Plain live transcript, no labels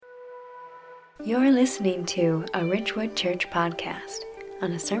You're listening to a Richwood Church podcast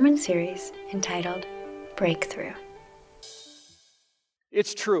on a sermon series entitled Breakthrough.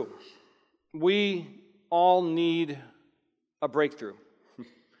 It's true. We all need a breakthrough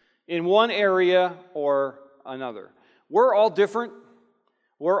in one area or another. We're all different.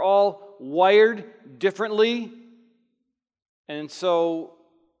 We're all wired differently. And so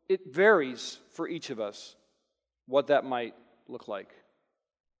it varies for each of us what that might look like.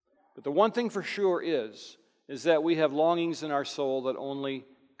 But the one thing for sure is that we have longings in our soul that only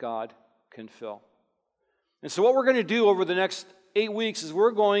God can fill. And so what we're going to do over the next 8 weeks is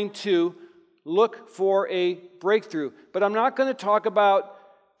we're going to look for a breakthrough. But I'm not going to talk about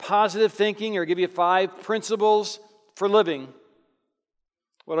positive thinking or give you 5 principles for living.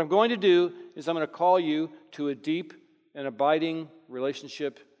 What I'm going to do is I'm going to call you to a deep and abiding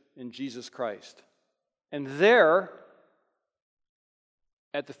relationship in Jesus Christ. And there,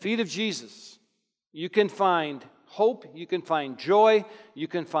 at the feet of Jesus, you can find hope, you can find joy, you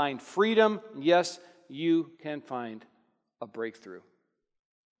can find freedom, yes, you can find a breakthrough.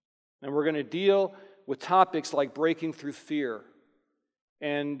 And we're going to deal with topics like breaking through fear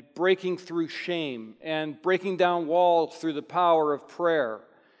and breaking through shame and breaking down walls through the power of prayer.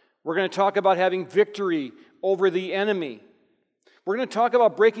 We're going to talk about having victory over the enemy. We're going to talk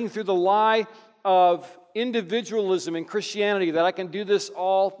about breaking through the lie of individualism in Christianity, that I can do this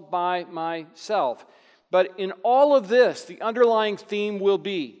all by myself. But in all of this, the underlying theme will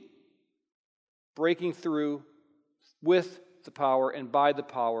be breaking through with the power and by the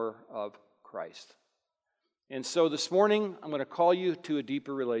power of Christ. And so this morning, I'm going to call you to a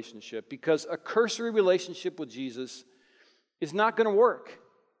deeper relationship, because a cursory relationship with Jesus is not going to work.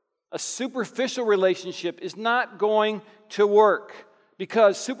 A superficial relationship is not going to work,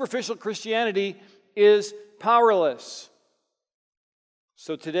 because superficial Christianity is powerless.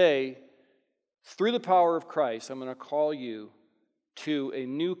 So today, through the power of Christ, I'm going to call you to a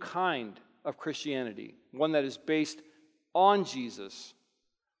new kind of Christianity, one that is based on Jesus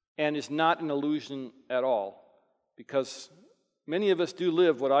and is not an illusion at all, because many of us do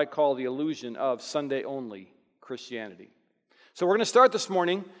live what I call the illusion of Sunday-only Christianity. So we're going to start this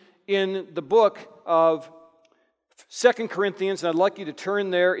morning in the book of 2 Corinthians, and I'd like you to turn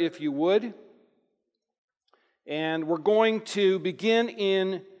there if you would. And we're going to begin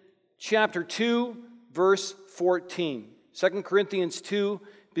in chapter 2, verse 14. 2 Corinthians 2,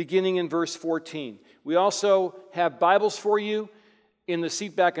 beginning in verse 14. We also have Bibles for you in the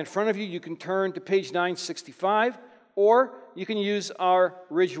seat back in front of you. You can turn to page 965, or you can use our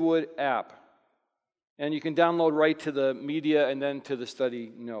Ridgewood app. And you can download right to the media and then to the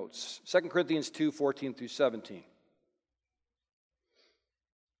study notes. 2 Corinthians 2, 14 through 17.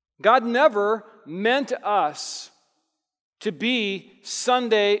 God never meant us to be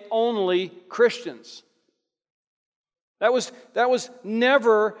Sunday-only Christians. That was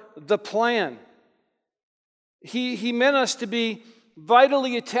never the plan. He meant us to be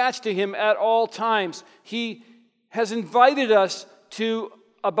vitally attached to Him at all times. He has invited us to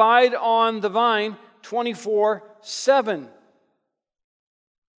abide on the vine 24/7.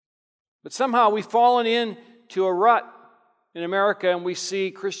 But somehow we've fallen into a rut in America, and we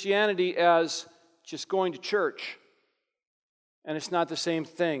see Christianity as just going to church. And it's not the same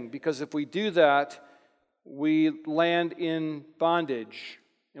thing, because if we do that, we land in bondage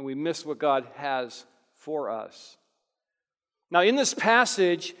and we miss what God has for us. Now, in this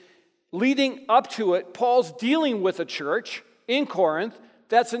passage, leading up to it, Paul's dealing with a church in Corinth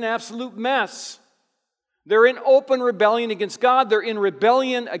that's an absolute mess. They're in open rebellion against God. They're in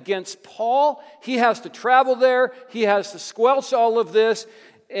rebellion against Paul. He has to travel there. He has to squelch all of this.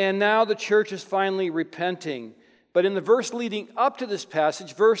 And now the church is finally repenting. But in the verse leading up to this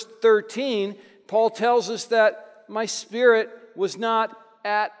passage, verse 13, Paul tells us that my spirit was not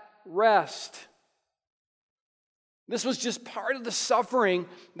at rest. This was just part of the suffering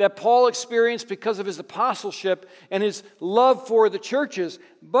that Paul experienced because of his apostleship and his love for the churches.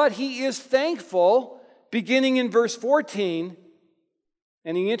 But he is thankful, beginning in verse 14,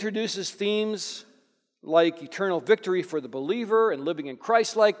 and he introduces themes like eternal victory for the believer and living in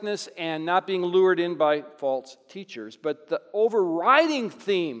Christ-likeness and not being lured in by false teachers. But the overriding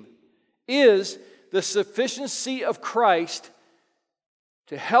theme is the sufficiency of Christ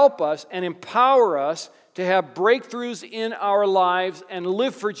to help us and empower us to have breakthroughs in our lives and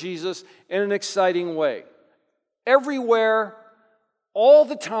live for Jesus in an exciting way. Everywhere, all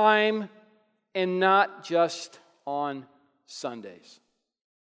the time, and not just on Sundays.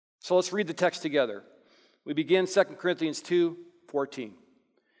 So let's read the text together. We begin 2 Corinthians 2:14.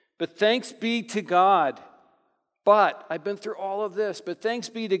 But thanks be to God, But I've been through all of this. But thanks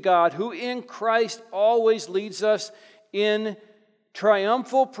be to God, who in Christ always leads us in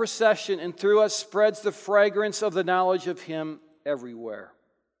triumphal procession, and through us spreads the fragrance of the knowledge of Him everywhere.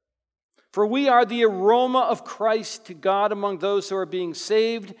 For we are the aroma of Christ to God among those who are being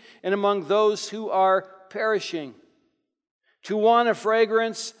saved and among those who are perishing. To one a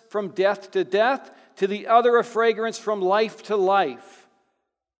fragrance from death to death, to the other a fragrance from life to life.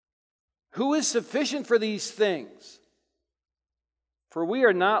 Who is sufficient for these things? For we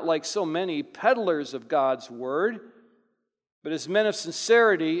are not like so many peddlers of God's word, but as men of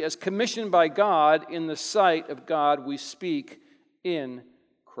sincerity, as commissioned by God in the sight of God, we speak in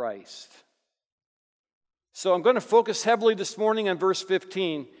Christ. So I'm going to focus heavily this morning on verse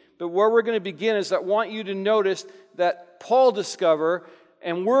 15, but where we're going to begin is I want you to notice that Paul discovered,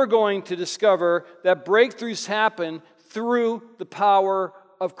 and we're going to discover, that breakthroughs happen through the power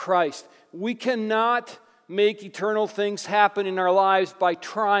of Christ. We cannot make eternal things happen in our lives by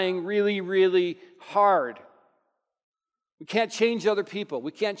trying really, really hard. We can't change other people.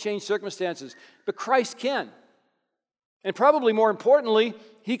 We can't change circumstances. But Christ can. And probably more importantly,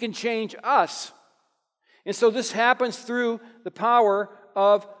 He can change us. And so this happens through the power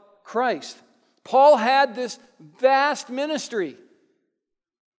of Christ. Paul had this vast ministry.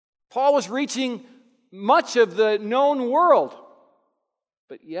 Paul was reaching much of the known world.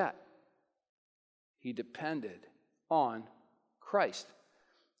 But yet, he depended on Christ.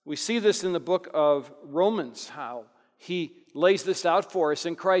 We see this in the book of Romans, how he lays this out for us.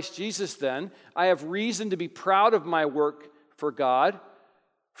 In Christ Jesus, then, I have reason to be proud of my work for God,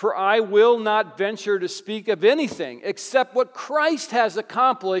 for I will not venture to speak of anything except what Christ has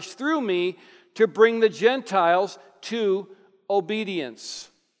accomplished through me to bring the Gentiles to obedience.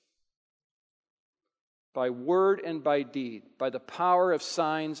 By word and by deed, by the power of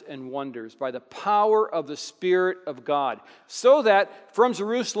signs and wonders, by the power of the Spirit of God, so that from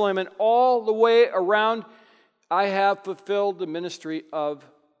Jerusalem and all the way around, I have fulfilled the ministry of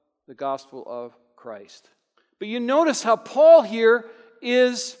the gospel of Christ. But you notice how Paul here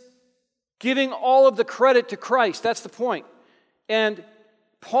is giving all of the credit to Christ. That's the point. And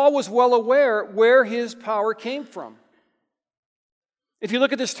Paul was well aware where his power came from. If you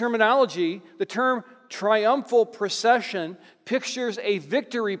look at this terminology, the term triumphal procession pictures a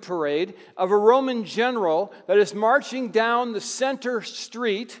victory parade of a Roman general that is marching down the center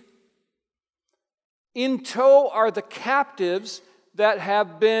street. In tow are the captives that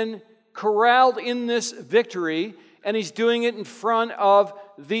have been corralled in this victory, and he's doing it in front of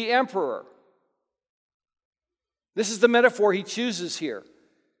the emperor. This is the metaphor he chooses here,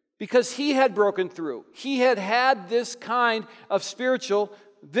 because he had broken through. He had had this kind of spiritual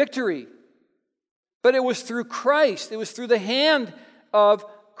victory. But it was through Christ. It was through the hand of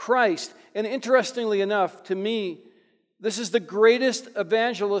Christ. And interestingly enough, to me, this is the greatest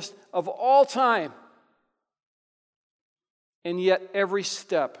evangelist of all time. And yet every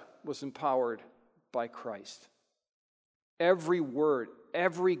step was empowered by Christ. Every word,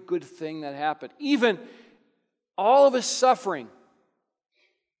 every good thing that happened, even all of his suffering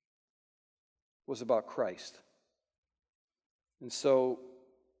was about Christ. And so,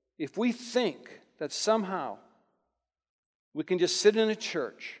 if we think that somehow we can just sit in a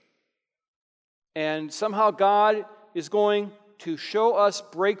church and somehow God is going to show us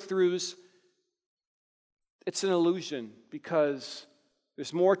breakthroughs, it's an illusion, because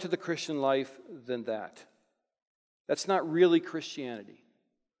there's more to the Christian life than that. That's not really Christianity.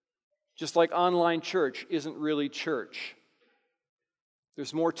 Just like online church isn't really church.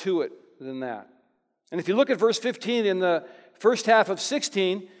 There's more to it than that. And if you look at verse 15 in the first half of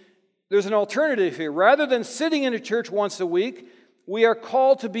 16, there's an alternative here. Rather than sitting in a church once a week, we are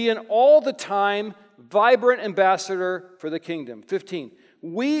called to be an all-the-time, vibrant ambassador for the kingdom. 15.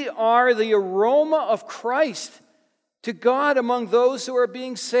 We are the aroma of Christ to God among those who are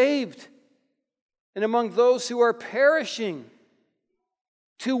being saved and among those who are perishing.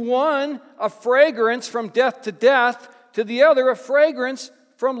 To one, a fragrance from death to death, to the other, a fragrance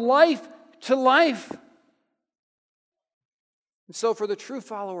from life to life. And so for the true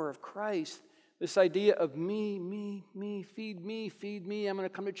follower of Christ, this idea of me, feed me, I'm going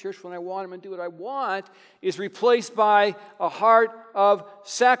to come to church when I want, I'm going to do what I want, is replaced by a heart of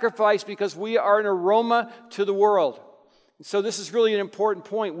sacrifice, because we are an aroma to the world. And so this is really an important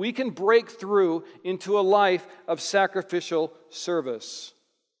point. We can break through into a life of sacrificial service.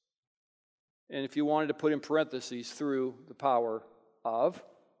 And if you wanted to put in parentheses, through the power of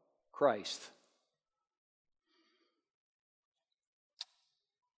Christ.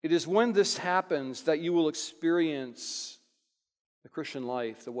 It is when this happens that you will experience the Christian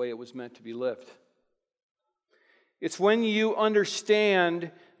life the way it was meant to be lived. It's when you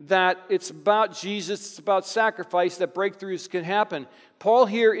understand that it's about Jesus, it's about sacrifice, that breakthroughs can happen. Paul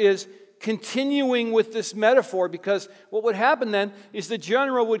here is continuing with this metaphor, because what would happen then is the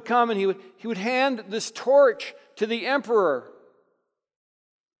general would come and he would hand this torch to the emperor.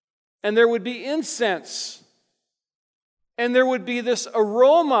 And there would be incense. And there would be this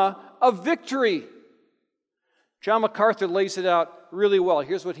aroma of victory. John MacArthur lays it out really well.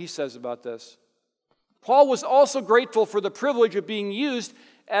 Here's what he says about this. Paul was also grateful for the privilege of being used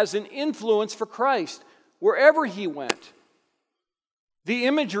as an influence for Christ wherever he went. The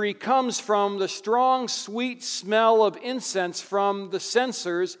imagery comes from the strong, sweet smell of incense from the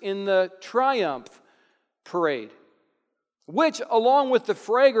censers in the triumph parade, which, along with the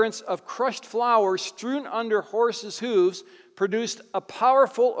fragrance of crushed flowers strewn under horses' hooves, produced a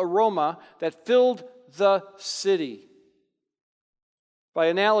powerful aroma that filled the city. By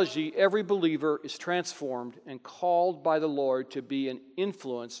analogy, every believer is transformed and called by the Lord to be an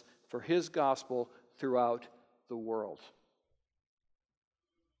influence for His gospel throughout the world.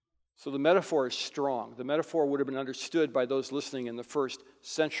 So the metaphor is strong. The metaphor would have been understood by those listening in the first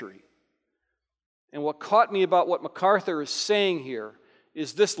century. And what caught me about what MacArthur is saying here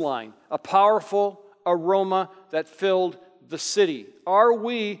is this line: a powerful aroma that filled the city. Are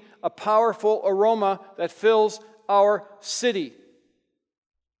we a powerful aroma that fills our city?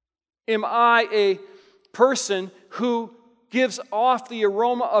 Am I a person who gives off the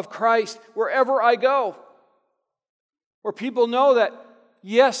aroma of Christ wherever I go? Where people know that,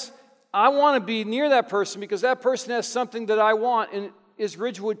 yes, I want to be near that person because that person has something that I want. And is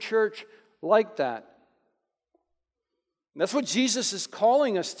Ridgewood Church like that? And that's what Jesus is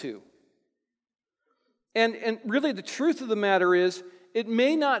calling us to. And really the truth of the matter is, it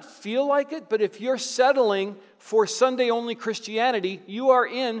may not feel like it, but if you're settling for Sunday-only Christianity, you are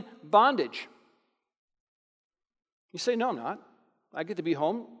in bondage. You say, no, I'm not. I get to be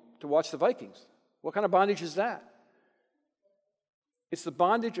home to watch the Vikings. What kind of bondage is that? It's the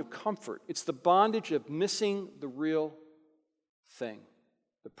bondage of comfort. It's the bondage of missing the real thing,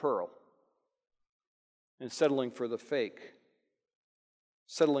 the pearl, and settling for the fake,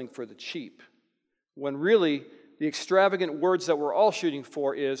 settling for the cheap, when really the extravagant words that we're all shooting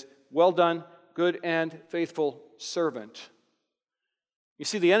for is, well done, good and faithful servant. You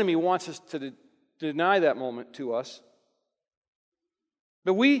see, the enemy wants us to deny that moment to us.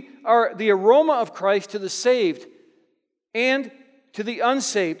 But we are the aroma of Christ to the saved and to the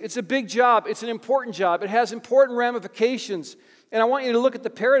unsaved. It's a big job. It's an important job. It has important ramifications. And I want you to look at the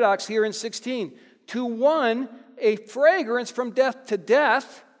paradox here in 16. To one, a fragrance from death to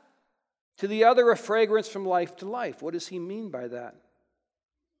death. To the other, a fragrance from life to life. What does he mean by that?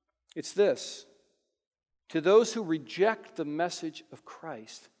 It's this. To those who reject the message of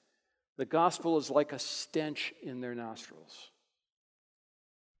Christ, the gospel is like a stench in their nostrils.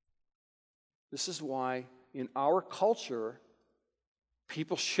 This is why in our culture,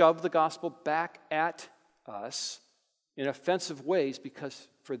 people shove the gospel back at us in offensive ways, because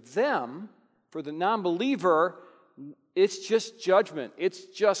for them, for the non-believer, it's just judgment. It's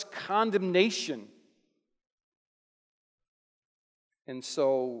just condemnation. And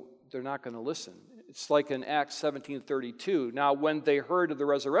so they're not going to listen. It's like in Acts 17:32. Now, when they heard of the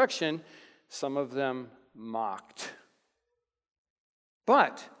resurrection, some of them mocked.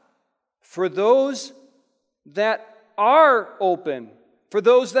 But for those that are open, for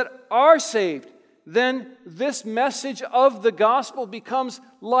those that are saved, then this message of the gospel becomes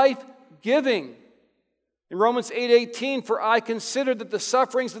life-giving. In Romans 8:18, for I consider that the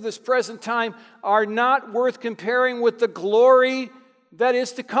sufferings of this present time are not worth comparing with the glory that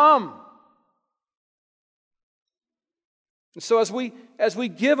is to come. And so as we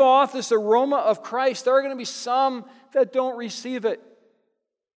give off this aroma of Christ, there are going to be some that don't receive it.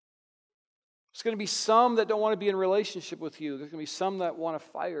 There's going to be some that don't want to be in relationship with you. There's going to be some that want to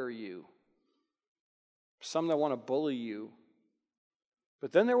fire you. Some that want to bully you.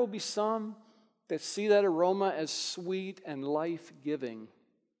 But then there will be some that see that aroma as sweet and life-giving.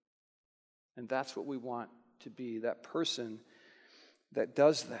 And that's what we want to be, that person that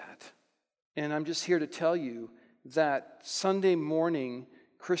does that. And I'm just here to tell you that Sunday morning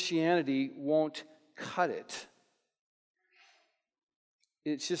Christianity won't cut it.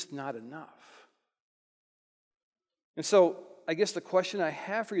 It's just not enough. And so I guess the question I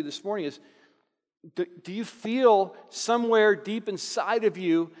have for you this morning is, do you feel somewhere deep inside of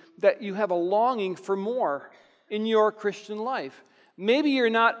you that you have a longing for more in your Christian life? Maybe you're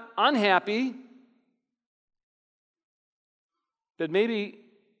not unhappy, but maybe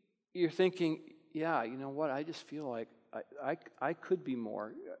you're thinking, yeah, you know what, I just feel like I could be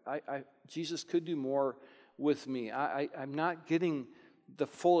more. Jesus could do more with me. I'm not getting the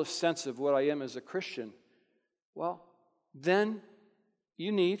fullest sense of what I am as a Christian. Well, then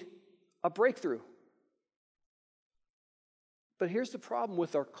you need a breakthrough. But here's the problem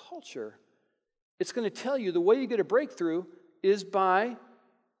with our culture. It's going to tell you the way you get a breakthrough is by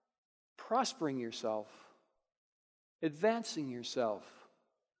prospering yourself, advancing yourself,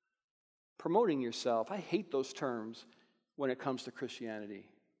 promoting yourself. I hate those terms when it comes to Christianity.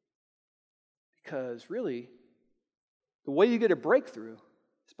 Because really, the way you get a breakthrough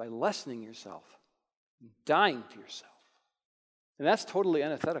is by lessening yourself, dying to yourself. And that's totally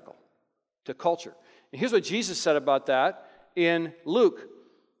antithetical to culture. And here's what Jesus said about that in Luke.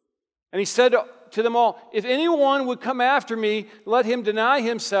 And he said to them all, if anyone would come after me, let him deny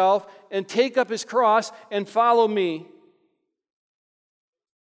himself and take up his cross and follow me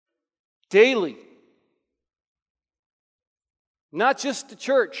daily. Not just the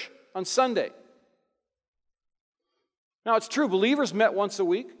church on Sunday. Now, it's true, believers met once a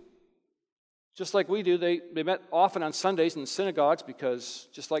week, just like we do. They met often on Sundays in the synagogues because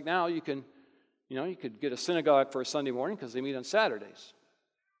just like now, you could get a synagogue for a Sunday morning because they meet on Saturdays.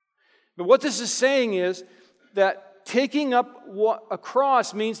 But what this is saying is that taking up a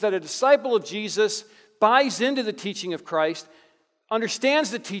cross means that a disciple of Jesus buys into the teaching of Christ,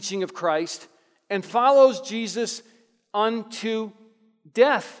 understands the teaching of Christ, and follows Jesus unto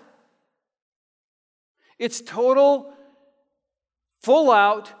death. It's total,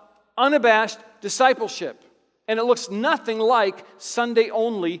 full-out, unabashed discipleship. And it looks nothing like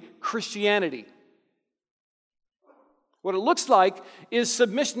Sunday-only Christianity. What it looks like is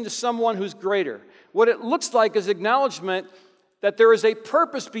submission to someone who's greater. What it looks like is acknowledgement that there is a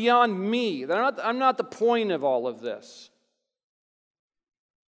purpose beyond me, that I'm not the point of all of this.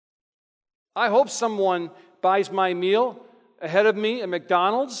 I hope someone buys my meal ahead of me at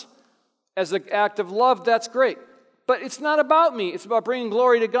McDonald's as an act of love. That's great. But it's not about me. It's about bringing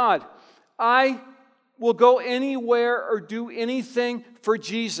glory to God. I will go anywhere or do anything for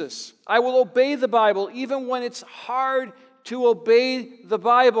Jesus. I will obey the Bible even when it's hard to obey the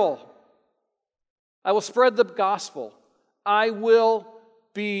Bible. I will spread the gospel. I will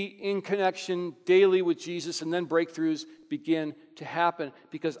be in connection daily with Jesus, and then breakthroughs begin to happen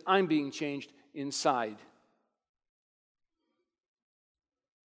because I'm being changed inside.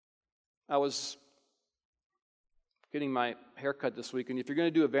 I was getting my haircut this week, and if you're going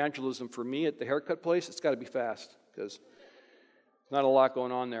to do evangelism for me at the haircut place, it's got to be fast because there's not a lot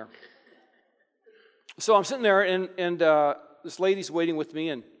going on there. So I'm sitting there, and this lady's waiting with me,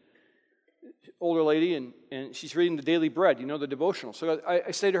 and older lady, and she's reading the Daily Bread, the devotional. So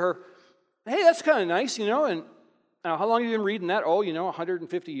I say to her, hey, that's kind of nice, and how long have you been reading that?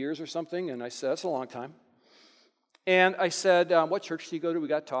 150 years or something. And I said, that's a long time. And I said, what church do you go to? We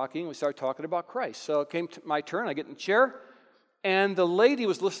got talking. We started talking about Christ. So it came to my turn. I get in the chair, and the lady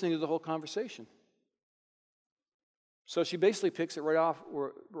was listening to the whole conversation. So she basically picks it right up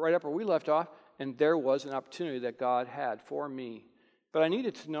where we left off, and there was an opportunity that God had for me. But I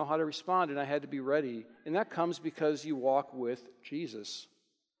needed to know how to respond, and I had to be ready. And that comes because you walk with Jesus.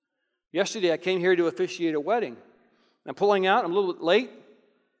 Yesterday, I came here to officiate a wedding. I'm pulling out. I'm a little bit late.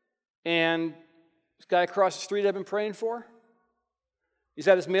 And this guy across the street I've been praying for, he's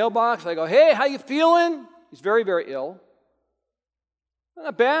at his mailbox. I go, hey, how you feeling? He's very, very ill.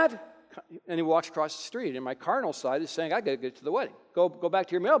 Not bad. And he walks across the street. And my carnal side is saying, I got to get to the wedding. Go back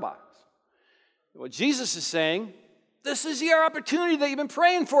to your mailbox. What Jesus is saying, this is your opportunity that you've been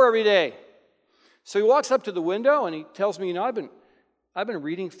praying for every day. So he walks up to the window and he tells me, I've been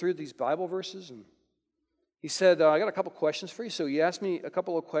reading through these Bible verses, and he said, I got a couple questions for you. So he asked me a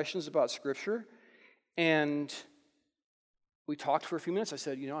couple of questions about Scripture, and we talked for a few minutes. I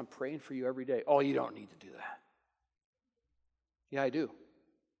said, I'm praying for you every day. Oh, you don't need to do that. Yeah, I do.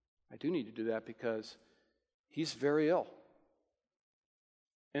 I do need to do that because he's very ill.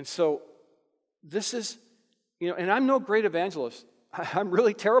 And so this is, and I'm no great evangelist. I'm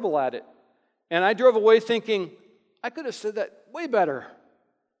really terrible at it. And I drove away thinking, I could have said that way better.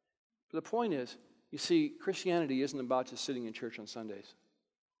 But the point is, you see, Christianity isn't about just sitting in church on Sundays.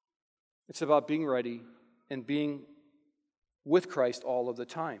 It's about being ready and being with Christ all of the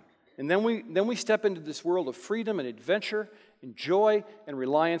time. And then we step into this world of freedom and adventure and joy and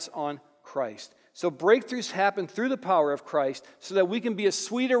reliance on Christ. So breakthroughs happen through the power of Christ so that we can be a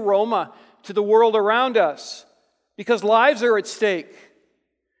sweet aroma to the world around us because lives are at stake.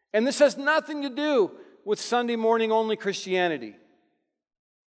 And this has nothing to do with Sunday morning only Christianity.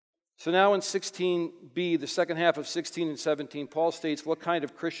 So now in 16b, the second half of 16 and 17, Paul states what kind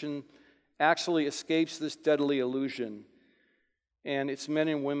of Christian actually escapes this deadly illusion. and it's men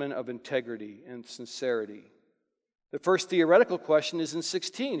and women of integrity and sincerity. The first theoretical question is in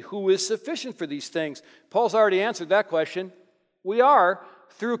 16. Who is sufficient for these things? Paul's already answered that question. We are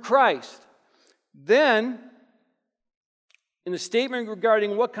through Christ. Then, in the statement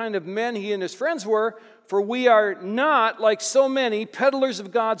regarding what kind of men he and his friends were, for we are not, like so many, peddlers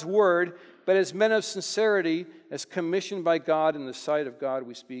of God's word, but as men of sincerity, as commissioned by God in the sight of God,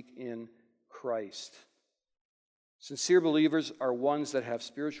 we speak in Christ. Sincere believers are ones that have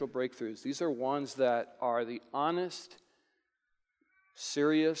spiritual breakthroughs. These are ones that are the honest,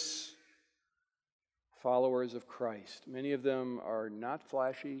 serious followers of Christ. Many of them are not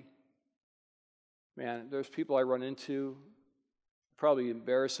flashy. Man, there's people I run into. Probably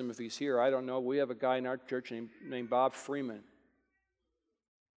embarrass him if he's here. I don't know. We have a guy in our church named Bob Freeman.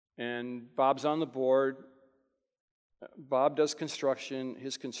 And Bob's on the board. Bob does construction.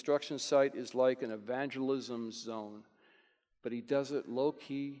 His construction site is like an evangelism zone. But he does it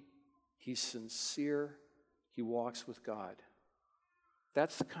low-key. He's sincere. He walks with God.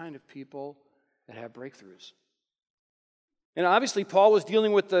 That's the kind of people that have breakthroughs. And obviously, Paul was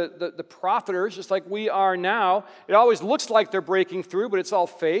dealing with the profiters, just like we are now. It always looks like they're breaking through, but it's all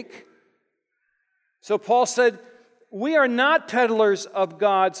fake. So Paul said, we are not peddlers of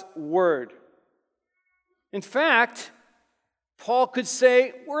God's word. In fact, Paul could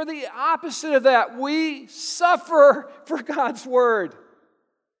say, we're the opposite of that. We suffer for God's word.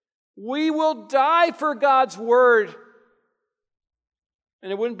 We will die for God's word.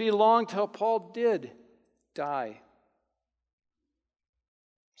 And it wouldn't be long till Paul did die.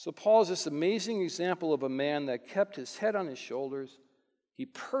 So Paul is this amazing example of a man that kept his head on his shoulders. He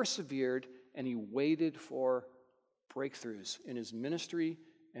persevered and he waited for breakthroughs in his ministry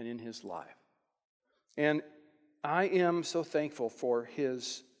and in his life. And I am so thankful for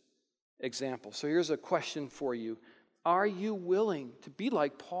his example. So here's a question for you. Are you willing to be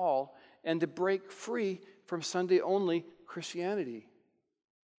like Paul and to break free from Sunday-only Christianity?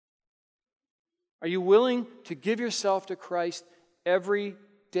 Are you willing to give yourself to Christ every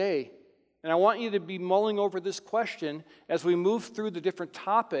day? And I want you to be mulling over this question as we move through the different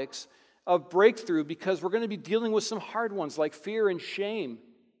topics of breakthrough, because we're going to be dealing with some hard ones like fear and shame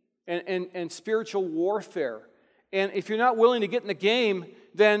and spiritual warfare. And if you're not willing to get in the game,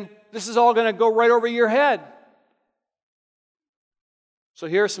 then this is all going to go right over your head. So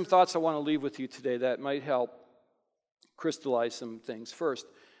here are some thoughts I want to leave with you today that might help crystallize some things. First,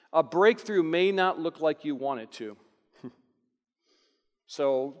 a breakthrough may not look like you want it to.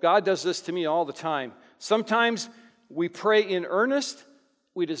 So God does this to me all the time. Sometimes we pray in earnest.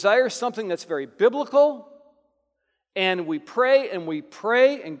 We desire something that's very biblical. And we pray,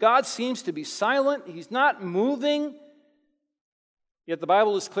 and God seems to be silent. He's not moving. Yet the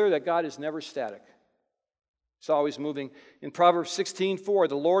Bible is clear that God is never static. He's always moving. In Proverbs 16:4,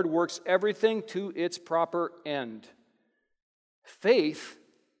 the Lord works everything to its proper end. Faith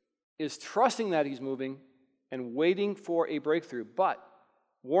is trusting that He's moving and waiting for a breakthrough. But,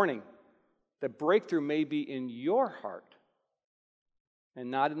 warning, the breakthrough may be in your heart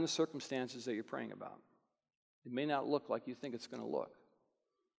and not in the circumstances that you're praying about. It may not look like you think it's going to look.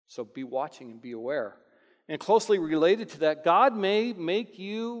 So be watching and be aware. And closely related to that, God may make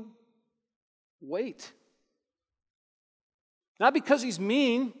you wait. Not because He's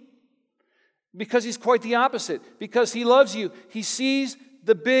mean, because He's quite the opposite. Because He loves you. He sees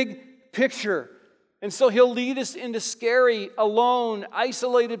the big picture. And so He'll lead us into scary, alone,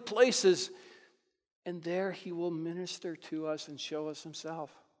 isolated places. And there He will minister to us and show us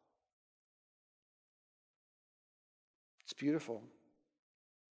Himself. It's beautiful.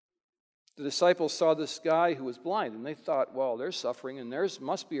 The disciples saw this guy who was blind, and they thought, well, there's suffering, and there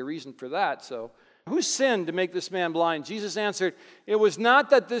must be a reason for that. So who sinned to make this man blind? Jesus answered, it was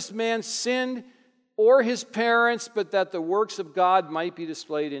not that this man sinned or his parents, but that the works of God might be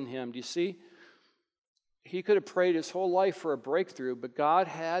displayed in him. Do you see? He could have prayed his whole life for a breakthrough, but God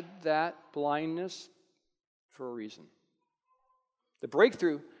had that blindness for a reason. The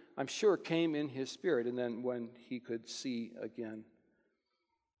breakthrough, I'm sure, came in his spirit, and then when he could see again.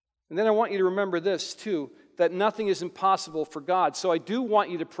 And then I want you to remember this, too, that nothing is impossible for God. So I do want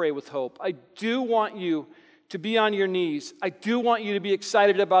you to pray with hope. I do want you to be on your knees. I do want you to be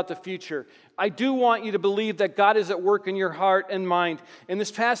excited about the future. I do want you to believe that God is at work in your heart and mind. And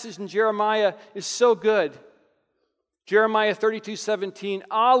this passage in Jeremiah is so good. Jeremiah 32:17,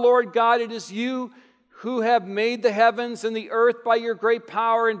 Ah, Lord God, it is you who have made the heavens and the earth by your great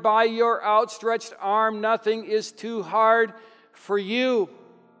power and by your outstretched arm. Nothing is too hard for you.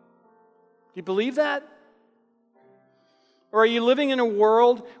 Do you believe that? Or are you living in a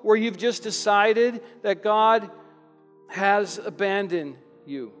world where you've just decided that God has abandoned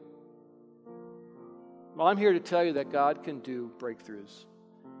you. Well, I'm here to tell you that God can do breakthroughs.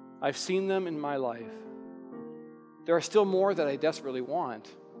 I've seen them in my life. There are still more that I desperately want,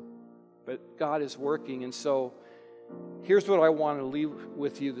 but God is working. And so here's what I want to leave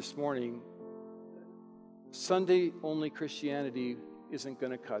with you this morning. Sunday-only Christianity isn't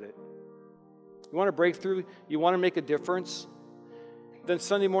going to cut it. You want a breakthrough? You want to make a difference? Then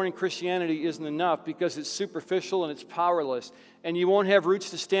Sunday morning Christianity isn't enough because it's superficial and it's powerless. And you won't have roots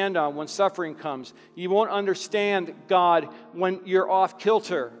to stand on when suffering comes. You won't understand God when you're off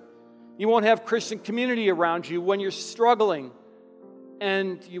kilter. You won't have Christian community around you when you're struggling.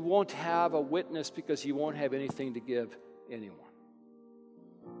 And you won't have a witness because you won't have anything to give anyone.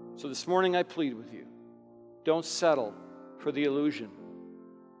 So this morning I plead with you. Don't settle for the illusion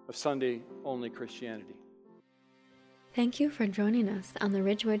of Sunday-only Christianity. Thank you for joining us on the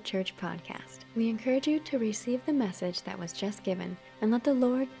Ridgewood Church podcast. We encourage you to receive the message that was just given and let the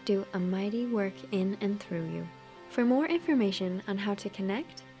Lord do a mighty work in and through you. For more information on how to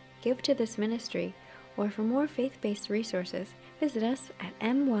connect, give to this ministry, or for more faith-based resources, visit us at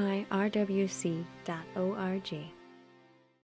myrwc.org.